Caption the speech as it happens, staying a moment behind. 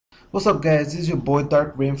What's up, guys? This is your boy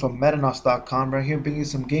Dark Rain from Maddenallstars.com right here, bringing you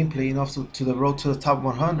some gameplay, also to the road to the top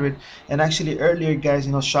 100. And actually, earlier, guys,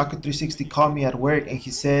 Shocker360 called me at work, and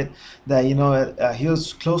he said that he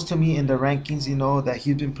was close to me in the rankings. That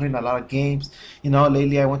he's been playing a lot of games.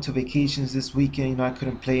 Lately I went to vacations this weekend. I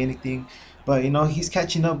couldn't play anything. But he's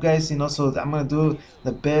catching up, guys. So I'm gonna do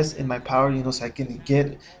the best in my power. So I can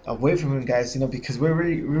get away from him, guys. Because we're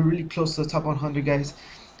really close to the top 100, guys.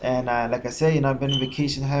 And like I said, I've been on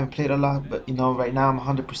vacation, I haven't played a lot, but right now I'm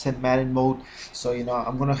 100% Madden mode. So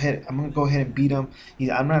I'm gonna go ahead and beat him.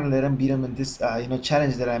 I'm not gonna let him beat him in this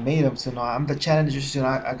challenge that I made him. So no, I'm the challenger. So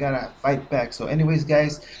I gotta fight back. So anyways,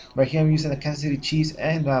 guys, right here I'm using the Kansas City Chiefs,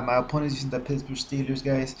 and my opponent is using the Pittsburgh Steelers,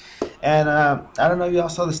 guys. And I don't know if y'all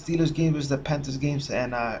saw the Steelers game versus the Panthers games,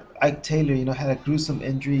 and Ike Taylor, had a gruesome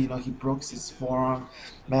injury. He broke his forearm.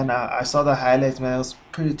 Man, I saw the highlights, man. It was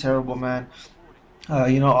pretty terrible, man.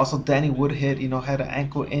 Also Danny Woodhead, had an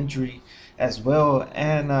ankle injury as well.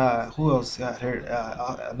 And who else got hurt?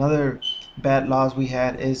 Another bad loss we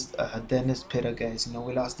had is Dennis Pitta, guys.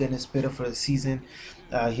 We lost Dennis Pitta for the season.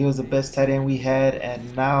 He was the best tight end we had,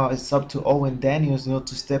 and now it's up to Owen Daniels,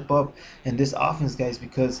 to step up in this offense, guys,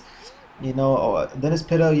 because Dennis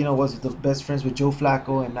Pitta, was the best friends with Joe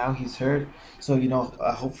Flacco, and now he's hurt. So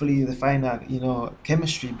hopefully they find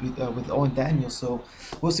chemistry with Owen Daniels. So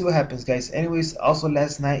we'll see what happens, guys. Anyways, also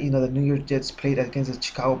last night, the New York Jets played against the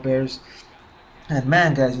Chicago Bears. And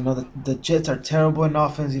man, guys, the Jets are terrible in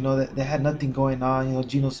offense. They had nothing going on.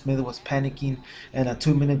 Geno Smith was panicking in a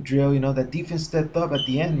 2-minute drill. That defense stepped up at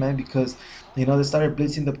the end, man, because they started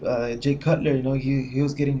blitzing the Jay Cutler. He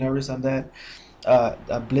was getting nervous on that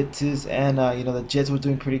blitzes, and the Jets were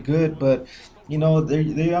doing pretty good, but they're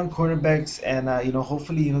young cornerbacks, and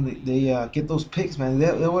hopefully they get those picks, man.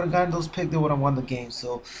 They would have gotten those picks, they would have won the game.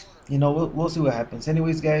 So we'll see what happens.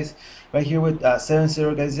 Anyways, guys, right here with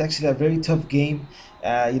 7-0, guys, it's actually a very tough game.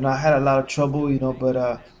 I had a lot of trouble, but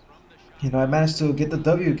I managed to get the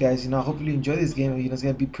W, guys. Hopefully you enjoy this game. It's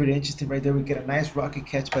going to be pretty interesting. Right there, we get a nice rocket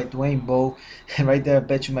catch by Dwayne Bowe. And right there, I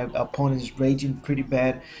bet you my opponent is raging pretty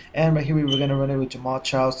bad. And right here, we were going to run it with Jamal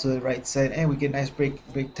Charles to the right side. And we get nice break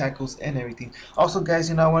tackles and everything. Also,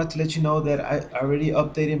 guys, I wanted to let you know that I already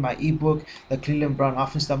updated my ebook, the Cleveland Brown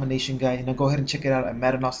Offense Domination Guide. Go ahead and check it out at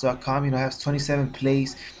Maddenallstars.com. It has 27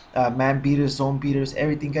 plays. Man beaters, zone beaters,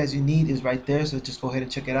 everything, guys, you need is right there. So just go ahead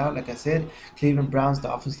and check it out. Like I said, Cleveland Browns,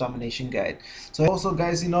 the offense domination guide. So also,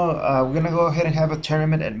 guys, we're gonna go ahead and have a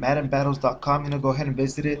tournament at MaddenBattles.com. Go ahead and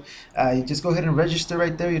visit it. You just go ahead and register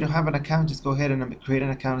right there. You don't have an account, just go ahead and create an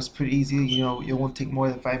account. It's pretty easy. It won't take more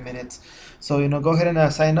than 5 minutes. So go ahead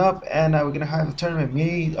and sign up, and we're gonna have a tournament.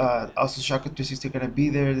 Me, also Shocker360 are gonna be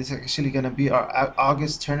there. This is actually gonna be our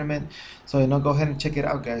August tournament. So go ahead and check it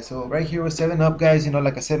out, guys. So right here with 7-Up, guys,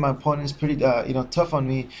 like I said, my opponent is pretty tough on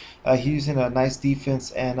me. He's using a nice defense,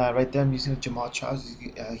 and right there I'm using Jamal Charles.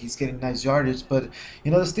 He's getting nice yardage, but the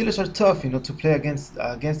Steelers are tough, to play against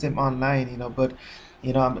them online, but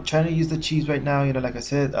I'm trying to use the Chiefs right now. Like I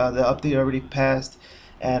said, the update already passed,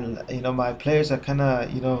 and my players are kind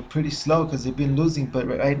of pretty slow because they've been losing. But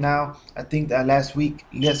right now, I think that last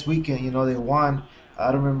weekend, they won.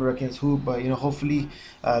 I don't remember against who, but hopefully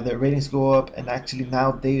their ratings go up, and actually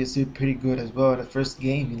now Davis did pretty good as well in the first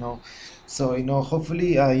game. So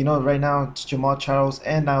hopefully right now Jamal Charles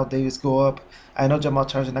and now Davis go up. I know Jamal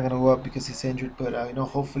Charles is not gonna go up because he's injured, but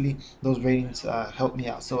hopefully those ratings help me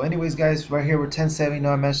out. So anyways, guys, right here we're 10-7.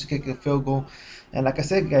 I managed to kick a field goal. And like I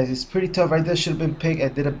said, guys, it's pretty tough. Right there should have been picked. I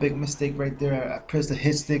did a big mistake right there. I pressed the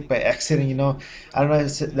hit stick by accident. I don't know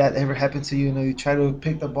if that ever happened to you. You try to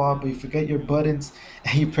pick the ball, but you forget your buttons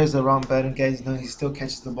and you press the wrong button, guys. He still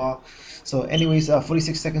catches the ball. So anyways,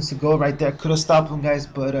 46 seconds to go right there. Could have stopped him, guys,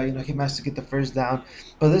 but he managed to get the first down.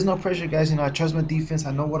 But there's no pressure, guys. I trust my defense.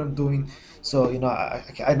 I know what I'm doing. So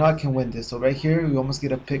I know I can win this. So right here we almost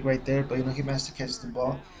get a pick right there, but he managed to catch the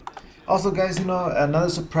ball. Also, guys, another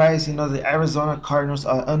surprise, the Arizona Cardinals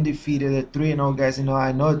are undefeated at 3-0, guys.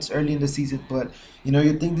 I know it's early in the season, but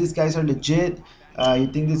you think these guys are legit. You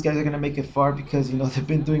think these guys are gonna make it far because they've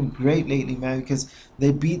been doing great lately, man, because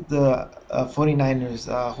they beat the 49ers.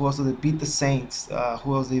 Who else? They beat the Saints.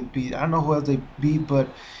 Who else they beat? I don't know who else they beat, but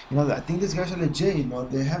I think these guys are legit.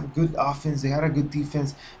 They have good offense, they had a good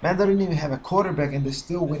defense, man. They don't even have a quarterback and they're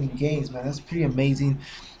still winning games, man. That's pretty amazing.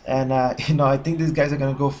 And I think these guys are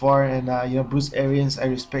gonna go far. And Bruce Arians, I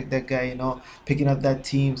respect that guy, picking up that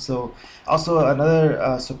team. So also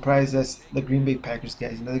another surprise, that's the Green Bay Packers,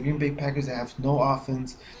 guys. The Green Bay Packers, they have no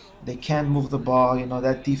offense. They can't move the ball.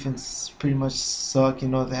 That defense pretty much suck.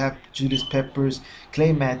 They have Julius Peppers,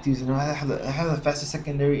 Clay Matthews. I have the fastest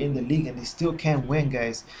secondary in the league, and they still can't win,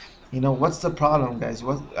 guys. You know, what's the problem, guys?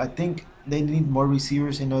 What I think they need more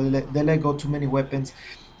receivers. You know, they let go too many weapons,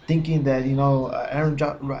 thinking that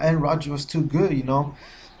Aaron Rodgers was too good. You know,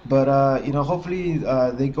 but you know, hopefully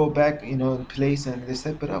they go back, you know, in place and they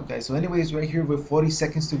step it up, guys. So, anyways, right here with 40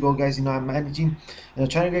 seconds to go, guys. You know, I'm managing, you know,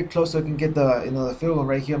 trying to get close so I can get the, you know, the field goal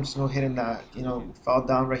right here. I'm just gonna go ahead and you know, fall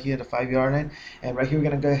down right here at the 5 yard line, and right here we're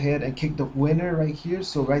gonna go ahead and kick the winner right here.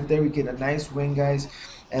 So right there we get a nice win, guys.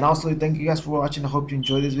 And also, thank you guys for watching. I hope you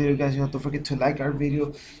enjoyed this video, guys. You know, don't forget to like our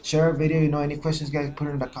video, share our video. You know, any questions, guys, put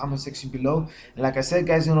it in the comment section below. And like I said,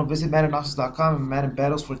 guys, you know, visit Maddenallstars.com and Madden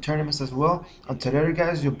Battles for tournaments as well. Until later,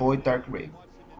 guys, your boy Dark Ray.